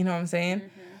day. You know what I'm saying? Mm-hmm.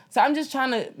 So I'm just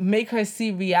trying to make her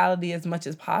see reality as much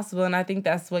as possible. And I think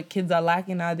that's what kids are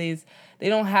lacking nowadays. They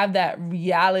don't have that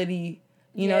reality.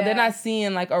 You know, they're not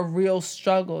seeing like a real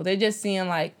struggle. They're just seeing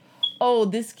like, oh,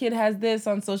 this kid has this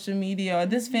on social media or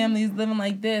this family is living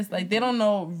like this. Like they don't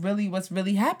know really what's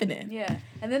really happening. Yeah.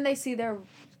 And then they see their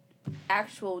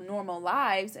actual normal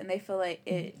lives and they feel like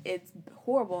it's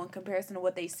horrible in comparison to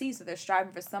what they see. So they're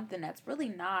striving for something that's really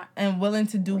not. And willing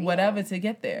to do real. whatever to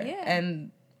get there. Yeah.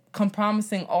 And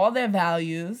compromising all their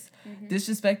values,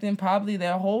 disrespecting probably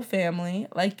their whole family.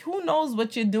 Like, who knows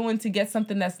what you're doing to get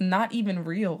something that's not even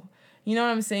real? You know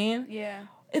what I'm saying? Yeah.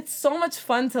 It's so much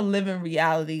fun to live in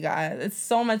reality, guys. It's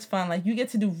so much fun. Like, you get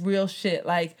to do real shit.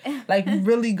 Like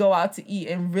really go out to eat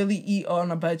and really eat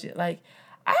on a budget. Like,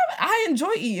 I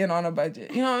enjoy eating on a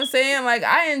budget. You know what I'm saying? Like,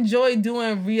 I enjoy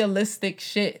doing realistic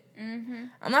shit. Mm-hmm.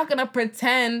 I'm not gonna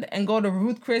pretend and go to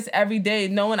Ruth Chris every day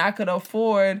knowing I could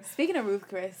afford. Speaking of Ruth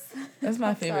Chris, that's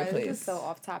my favorite place. This is so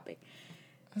off topic.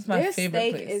 That's my favorite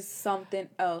place. Their steak is something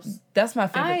else. That's my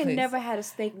favorite place. I ain't never had a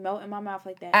steak melt in my mouth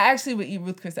like that. I actually would eat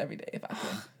Ruth Chris every day if I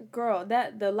could. Girl,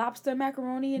 the lobster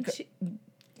macaroni and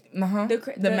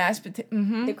the mashed potato.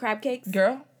 Mm-hmm. The crab cakes.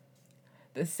 Girl.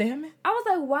 The salmon? I was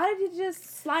like, why did you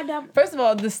just slide down? First of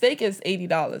all, the steak is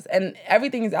 $80 and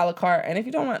everything is a la carte. And if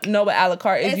you don't know what a la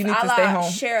carte is, you need to stay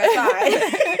home. Share a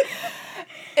side.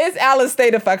 It's Alice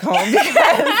stay the fuck home.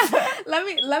 Because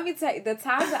let me tell you, the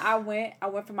time that I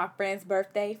went for my friend's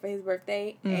birthday, for his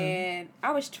birthday, and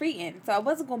I was treating. So I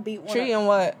wasn't gonna be treating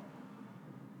what?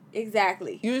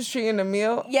 Exactly. You was treating the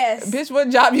meal? Yes. Bitch, what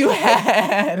job you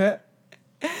had?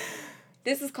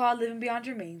 This is called Living Beyond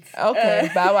Your Means. Okay,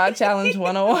 Bow Wow Challenge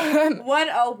 101.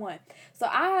 101. So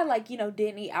I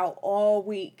didn't eat out all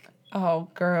week. Oh,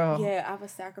 girl. Yeah, I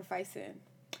was sacrificing.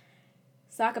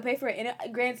 So I could pay for it.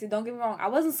 And granted, don't get me wrong, I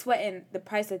wasn't sweating the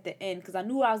price at the end because I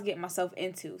knew what I was getting myself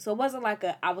into. So it wasn't like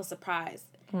I was surprised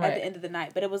at the end of the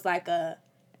night. But it was like yeah,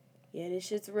 this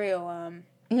shit's real.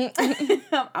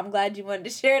 I'm glad you wanted to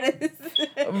share this.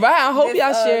 Right, I hope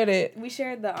y'all shared it. We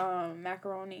shared the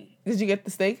macaroni. Did you get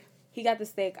the steak? He got the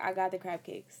steak. I got the crab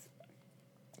cakes.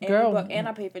 And girl. And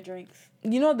I paid for drinks.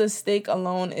 You know the steak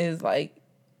alone is like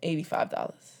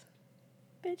 $85.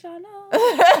 Bitch, I know.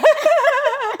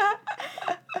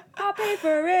 I paid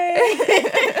for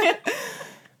it.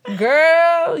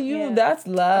 Girl, that's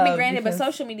love. I mean, granted, but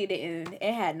social media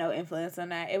it had no influence on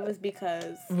that. It was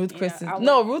because Ruth Chris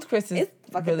Ruth Chris is it's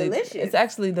fucking really delicious. It's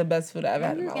actually the best food I've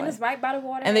had in my life. And it's right by the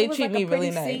water. And they treat me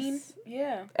really nice. Scene.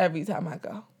 Yeah. Every time I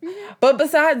go. Mm-hmm. But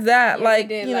besides that,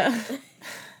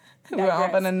 we're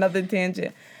off on another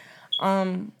tangent.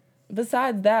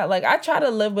 Besides that, I try to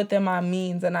live within my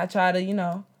means, and I try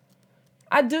to,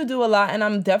 I do a lot, and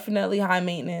I'm definitely high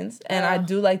maintenance, and I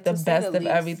do like the best of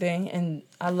everything, and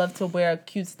I love to wear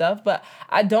cute stuff, but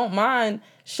I don't mind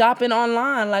shopping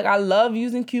online. I love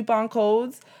using coupon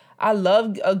codes. I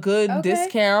love a good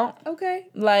discount. Okay.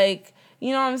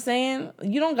 You know what I'm saying?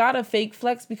 You don't gotta fake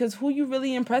flex because who you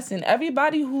really impressing?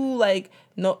 Everybody who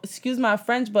no, excuse my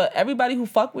French, but everybody who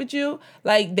fuck with you,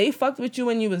 they fucked with you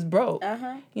when you was broke.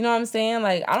 Uh-huh. You know what I'm saying?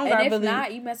 I don't got really. And if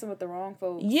not, you messing with the wrong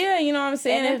folks. Yeah, you know what I'm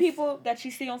saying? And then people that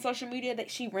you see on social media that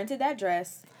she rented that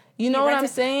dress. You know what I'm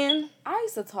saying? I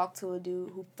used to talk to a dude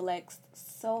who flexed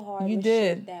so hard. You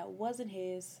did. Shit that wasn't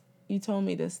his. You told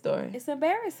me this story. It's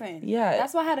embarrassing. Yeah.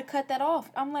 That's why I had to cut that off.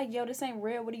 I'm like, yo, this ain't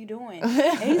real. What are you doing?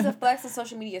 And he's a flex on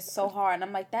social media so hard. And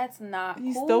I'm like, that's not cool.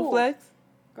 You still flex?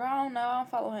 Girl, I don't know. I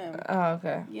don't follow him. Oh,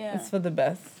 okay. Yeah. It's for the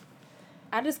best.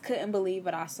 I just couldn't believe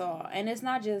what I saw. And it's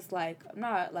not just I'm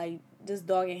not just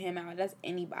dogging him out. That's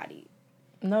anybody.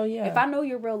 No, yeah. If I know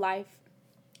your real life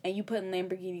and you putting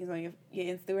Lamborghinis on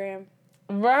your Instagram.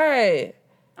 Right.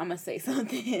 I'm going to say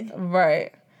something.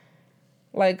 Right.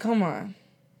 Come on.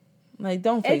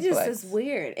 Don't fake flex. It's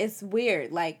weird. It's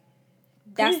weird.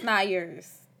 That's not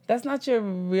yours. That's not your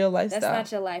real lifestyle.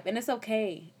 That's not your life. And it's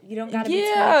okay. You don't got to be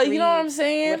you know what I'm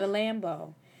saying? With a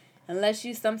Lambo. Unless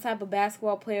you some type of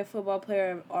basketball player, football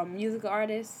player, or music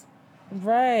artist.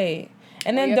 Right.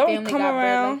 And then don't come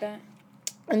around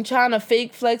and trying to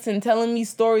fake flex and telling me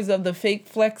stories of the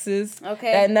fake flexes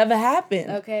that never happened.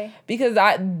 Okay. Because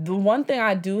the one thing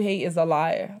I do hate is a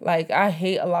liar. I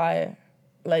hate a liar.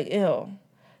 Ew.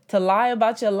 To lie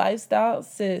about your lifestyle,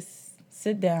 sis,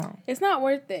 sit down. It's not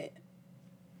worth it.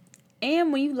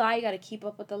 And when you lie, you got to keep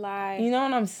up with the lie. You know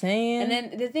what I'm saying? And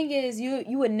then the thing is, you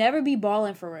would never be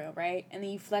balling for real, right? And then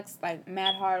you flex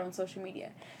mad hard on social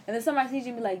media. And then somebody sees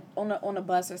you be on a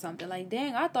bus or something.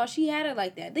 Dang, I thought she had it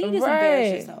like that. Then you just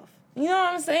embarrass yourself. You know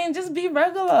what I'm saying? Just be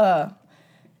regular.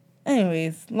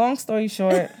 Anyways, long story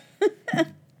short,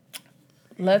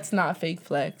 let's not fake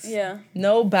flex. Yeah.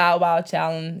 No Bow Wow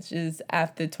challenges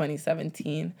after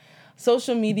 2017.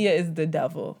 Social media is the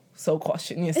devil, so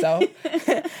caution yourself.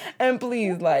 And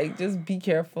please, like, just be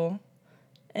careful.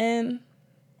 And,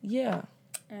 yeah.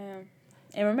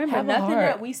 And remember, Have a nothing heart.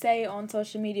 that we say on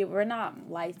social media, we're not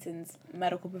licensed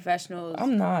medical professionals.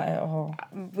 I'm not at all.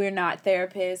 We're not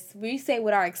therapists. We say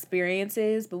what our experience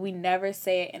is, but we never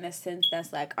say it in a sense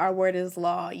that's like, our word is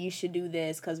law, you should do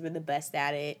this because we're the best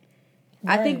at it.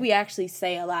 Right. I think we actually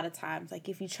say a lot of times, like,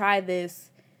 if you try this,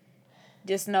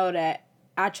 just know that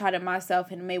I tried it myself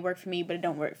and it may work for me, but it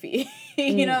don't work for you.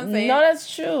 You know what I'm saying? No,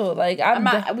 that's true. Like,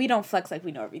 we don't flex like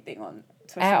we know everything on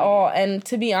social at media. all. And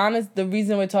to be honest, the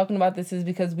reason we're talking about this is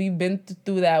because we've been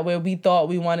through that where we thought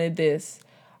we wanted this.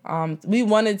 We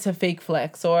wanted to fake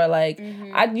flex, or like,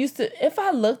 I used to, if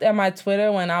I looked at my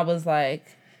Twitter when I was like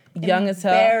young as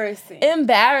hell.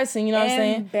 Embarrassing, you know what I'm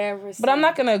saying? Embarrassing. But I'm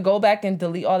not going to go back and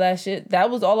delete all that shit. That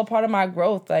was all a part of my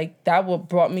growth. Like, that what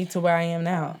brought me to where I am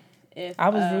now. I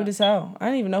was rude as hell. I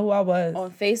didn't even know who I was.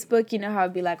 On Facebook, you know how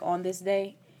it'd be like, on this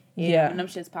day? Yeah. When them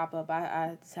shits pop up,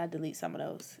 I had to delete some of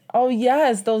those. Oh,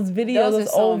 yes. Those videos, those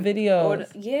old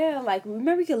videos. Like,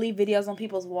 remember you could leave videos on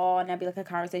people's wall and that'd be like a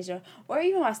conversation? Or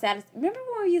even my status. Remember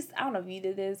when we used, I don't know if you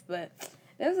did this, but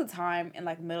there was a time in,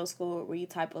 like, middle school where you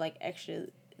type, like, extra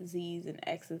Z's and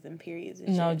X's and periods and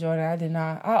shit. No, Jordan, I did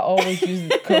not. I always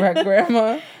used correct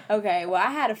grammar. Okay, well, I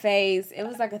had a phase. It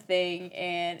was like a thing,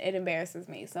 and it embarrasses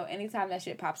me. So anytime that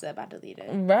shit pops up, I delete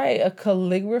it. Right, a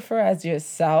calligrapher as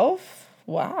yourself?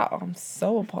 Wow, I'm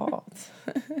so appalled.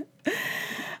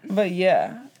 But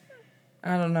yeah,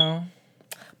 I don't know.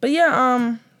 But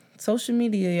yeah, social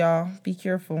media, y'all, be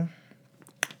careful.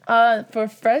 For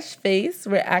Fresh Face,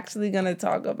 we're actually gonna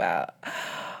talk about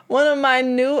one of my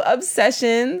new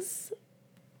obsessions,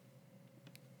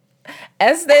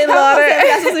 Estee Lauder.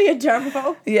 That's supposed to be a drum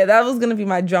roll. Yeah, that was gonna be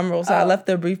my drum roll, so I left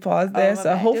a brief pause there.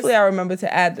 So hopefully I remember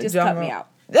to add the drum roll.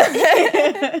 Just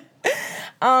cut me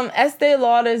out. Estee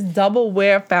Lauder's Double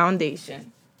Wear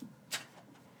Foundation.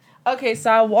 Okay, so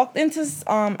I walked into,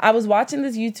 I was watching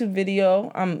this YouTube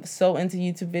video. I'm so into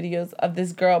YouTube videos of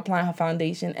this girl applying her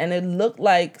foundation, and it looked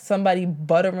like somebody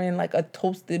buttering like a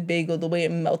toasted bagel the way it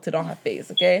melted on her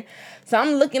face, okay? So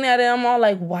I'm looking at it, I'm all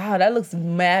like, wow, that looks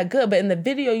mad good. But in the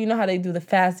video, you know how they do the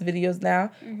fast videos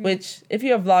now? Mm-hmm. Which, if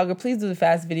you're a vlogger, please do the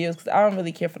fast videos, because I don't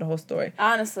really care for the whole story.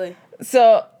 Honestly.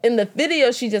 So in the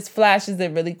video, she just flashes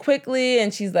it really quickly,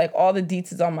 and she's like, all the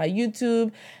deets on my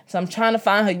YouTube. So I'm trying to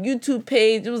find her YouTube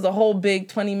page. It was a whole big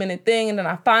 20-minute thing, and then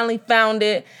I finally found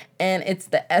it, and it's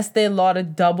the Estee Lauder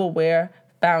Double Wear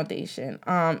Foundation.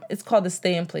 It's called the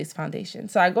Stay in Place Foundation.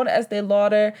 So I go to Estee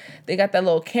Lauder. They got that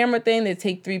little camera thing. They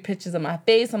take 3 pictures of my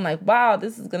face. I'm like, wow,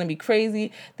 this is gonna be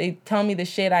crazy. They tell me the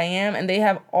shade I am, and they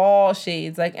have all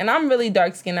shades. Like, and I'm really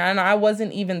dark skinned, and I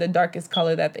wasn't even the darkest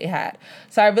color that they had.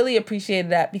 So I really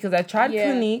appreciated that, because I tried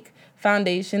Clinique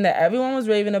foundation that everyone was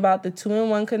raving about, the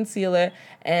 2-in-1 concealer,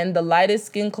 and the lightest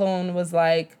skin tone was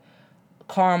like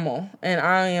caramel, and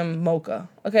I am mocha.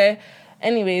 Okay.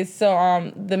 Anyways,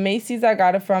 so the Macy's I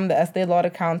got it from, the Estee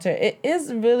Lauder counter. It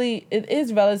is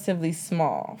relatively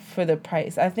small for the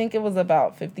price. I think it was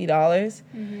about $50,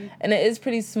 and it is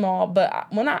pretty small.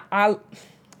 But when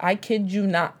I kid you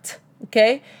not,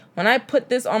 okay, when I put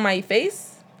this on my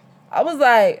face, I was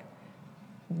like,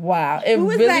 wow, it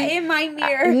Who is really, that in my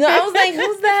mirror? I was like,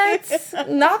 who's that?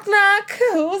 Knock, knock.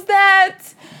 Who's that?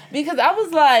 Because I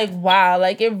was like, wow,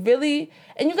 like it really.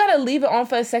 And you gotta leave it on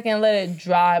for a second and let it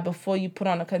dry before you put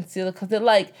on a concealer, because it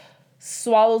like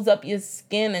swallows up your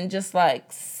skin and just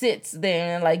like sits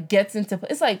there and like gets into.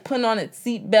 It's like putting on its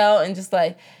seatbelt and just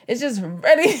like it's just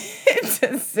ready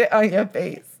to sit on your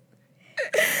face.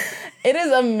 It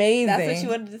is amazing. That's what you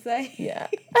wanted to say? Yeah.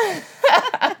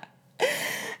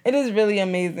 It is really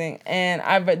amazing, and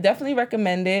I definitely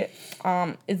recommend it.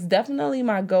 It's definitely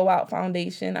my go-out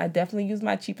foundation. I definitely use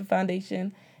my cheaper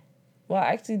foundation. Well,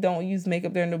 I actually don't use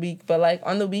makeup during the week, but like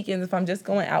on the weekends, if I'm just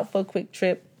going out for a quick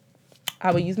trip,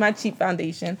 I would use my cheap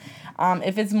foundation.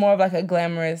 If it's more of like a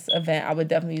glamorous event, I would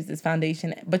definitely use this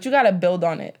foundation. But you got to build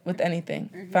on it with anything.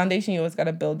 Mm-hmm. Foundation, you always got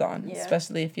to build on,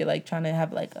 especially if you're like trying to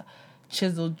have like a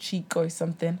chiseled cheek or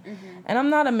something. Mm-hmm. And I'm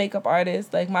not a makeup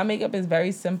artist. Like my makeup is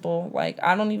very simple. Like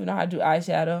I don't even know how to do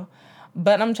eyeshadow.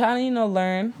 But I'm trying to,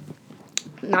 learn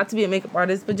not to be a makeup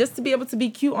artist, but just to be able to be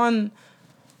cute on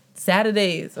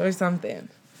Saturdays or something.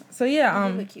 So yeah,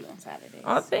 you look cute on Saturdays.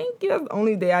 Oh, thank you. That's the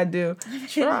only day I do.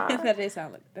 Try. That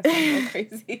sounds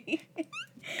crazy.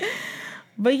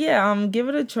 But yeah, give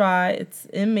it a try. It's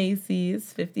in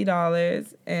Macy's,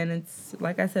 $50, and it's,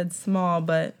 like I said, small,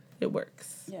 but it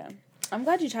works. Yeah. I'm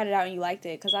glad you tried it out and you liked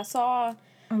it, because I saw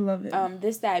I love it.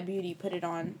 This That Beauty put it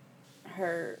on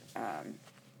her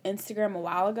Instagram a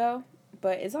while ago,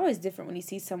 but it's always different when you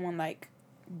see someone like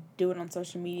do it on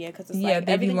social media, because it's like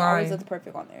everything always looks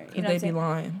perfect on there. You know what I'm saying? They be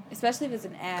lying. Especially if it's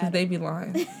an ad. Because they be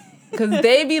lying. Because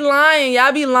they be lying.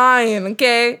 Y'all be lying,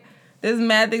 okay? There's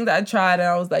mad things I tried and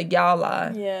I was like, y'all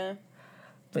lie. Yeah.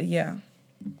 But yeah.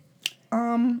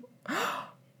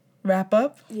 Wrap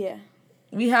up. Yeah.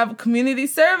 We have community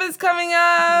service coming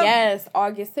up. Yes,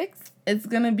 August 6th. It's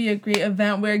going to be a great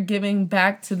event. We're giving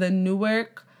back to the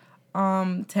Newark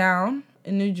town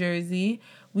in New Jersey.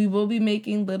 We will be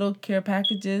making little care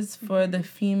packages for the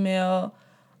female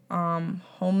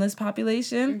homeless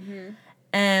population. Mm-hmm.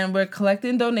 And we're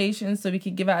collecting donations so we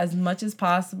can give out as much as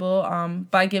possible.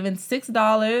 By giving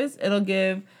 $6, it'll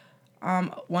give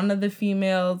one of the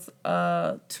females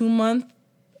about 2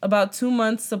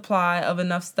 months supply of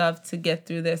enough stuff to get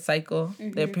through their cycle,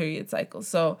 their period cycle.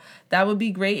 So that would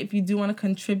be great. If you do want to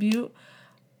contribute,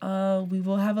 we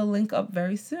will have a link up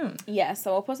very soon. Yeah,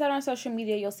 so we'll post that on social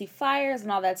media. You'll see flyers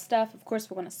and all that stuff. Of course,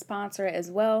 we're going to sponsor it as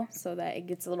well so that it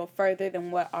gets a little further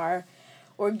than what our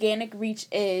organic reach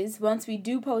is. Once we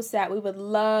do post that, we would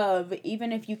love,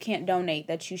 even if you can't donate,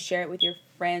 that you share it with your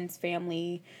friends,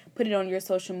 family, put it on your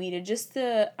social media, just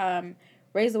to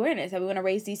raise awareness that we want to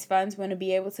raise these funds. We want to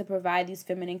be able to provide these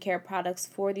feminine care products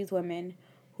for these women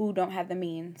who don't have the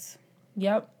means.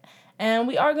 Yep. And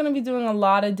we are going to be doing a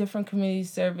lot of different community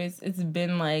service. It's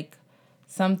been like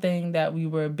something that we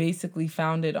were basically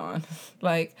founded on.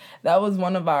 Like, that was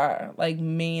one of our like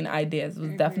main ideas,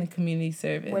 was definitely community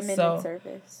service. Women in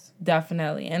service.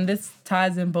 Definitely. And this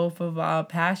ties in both of our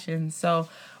passions. So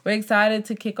we're excited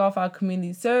to kick off our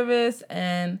community service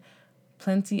and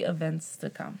plenty of events to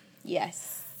come.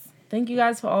 Yes. Thank you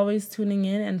guys for always tuning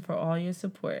in and for all your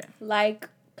support. Like,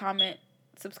 comment,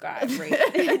 subscribe, rate,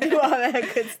 do all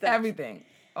that good stuff. Everything.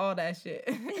 All that shit.